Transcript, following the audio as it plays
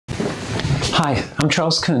Hi, I'm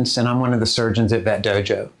Charles Kuntz, and I'm one of the surgeons at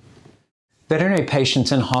VetDojo. Veterinary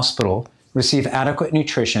patients in hospital receive adequate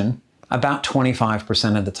nutrition about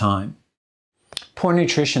 25% of the time. Poor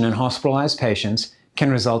nutrition in hospitalized patients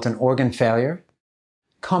can result in organ failure,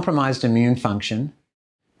 compromised immune function,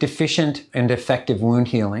 deficient and defective wound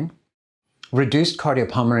healing, reduced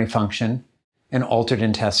cardiopulmonary function, and altered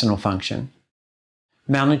intestinal function.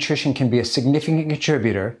 Malnutrition can be a significant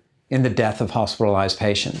contributor in the death of hospitalized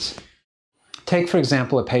patients. Take, for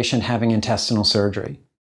example, a patient having intestinal surgery.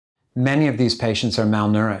 Many of these patients are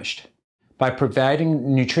malnourished. By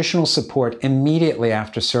providing nutritional support immediately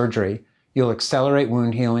after surgery, you'll accelerate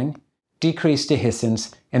wound healing, decrease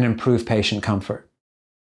dehiscence, and improve patient comfort.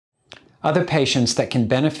 Other patients that can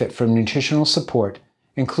benefit from nutritional support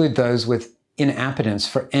include those with inappetence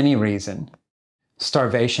for any reason,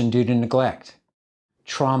 starvation due to neglect,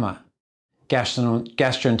 trauma,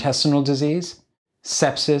 gastrointestinal disease,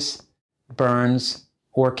 sepsis, burns,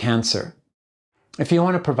 or cancer. If you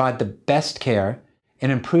want to provide the best care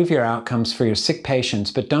and improve your outcomes for your sick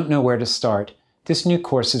patients but don't know where to start, this new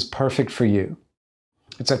course is perfect for you.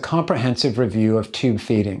 It's a comprehensive review of tube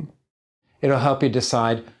feeding. It'll help you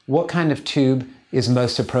decide what kind of tube is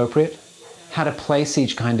most appropriate, how to place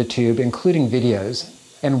each kind of tube, including videos,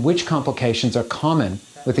 and which complications are common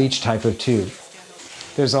with each type of tube.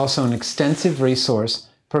 There's also an extensive resource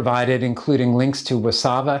provided including links to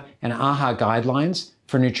WSAVA and AHA guidelines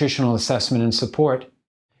for nutritional assessment and support,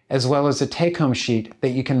 as well as a take-home sheet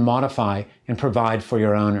that you can modify and provide for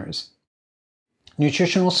your owners.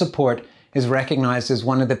 Nutritional support is recognized as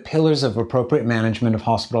one of the pillars of appropriate management of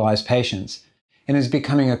hospitalized patients and is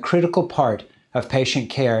becoming a critical part of patient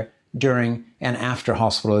care during and after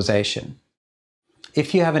hospitalization.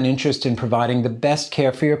 If you have an interest in providing the best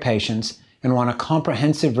care for your patients and want a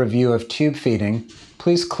comprehensive review of tube feeding,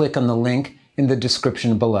 please click on the link in the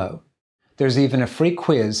description below. There's even a free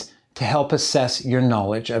quiz to help assess your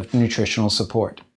knowledge of nutritional support.